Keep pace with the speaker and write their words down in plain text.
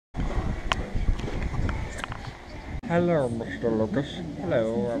Hello, Mr. Lucas.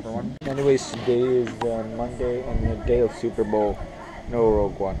 Hello, everyone. Anyways, today is Monday and the day of Super Bowl. No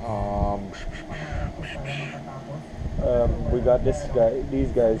Rogue One. We got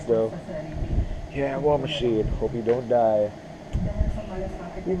these guys though. Yeah, War Machine. Hope you don't die.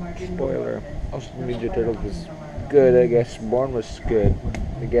 Spoiler. Also, Ninja Turtles was good, I guess. Born was good,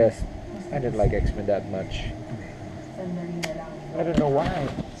 I guess. I didn't like X-Men that much. I don't know why.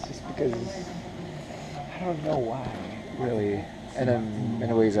 It's just because I don't know why, really. And then,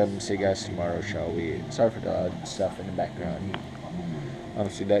 anyways, see you guys tomorrow, shall we? Sorry for the odd stuff in the background.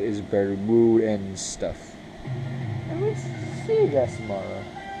 Honestly, that is very rude and stuff. Anyways, see you guys tomorrow.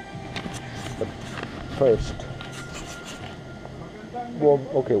 But first,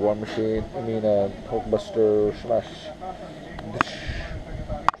 War Machine. I mean, Hulkbuster Smash.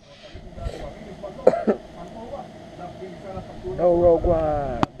 No Rogue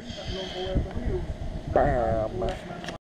One. Bam.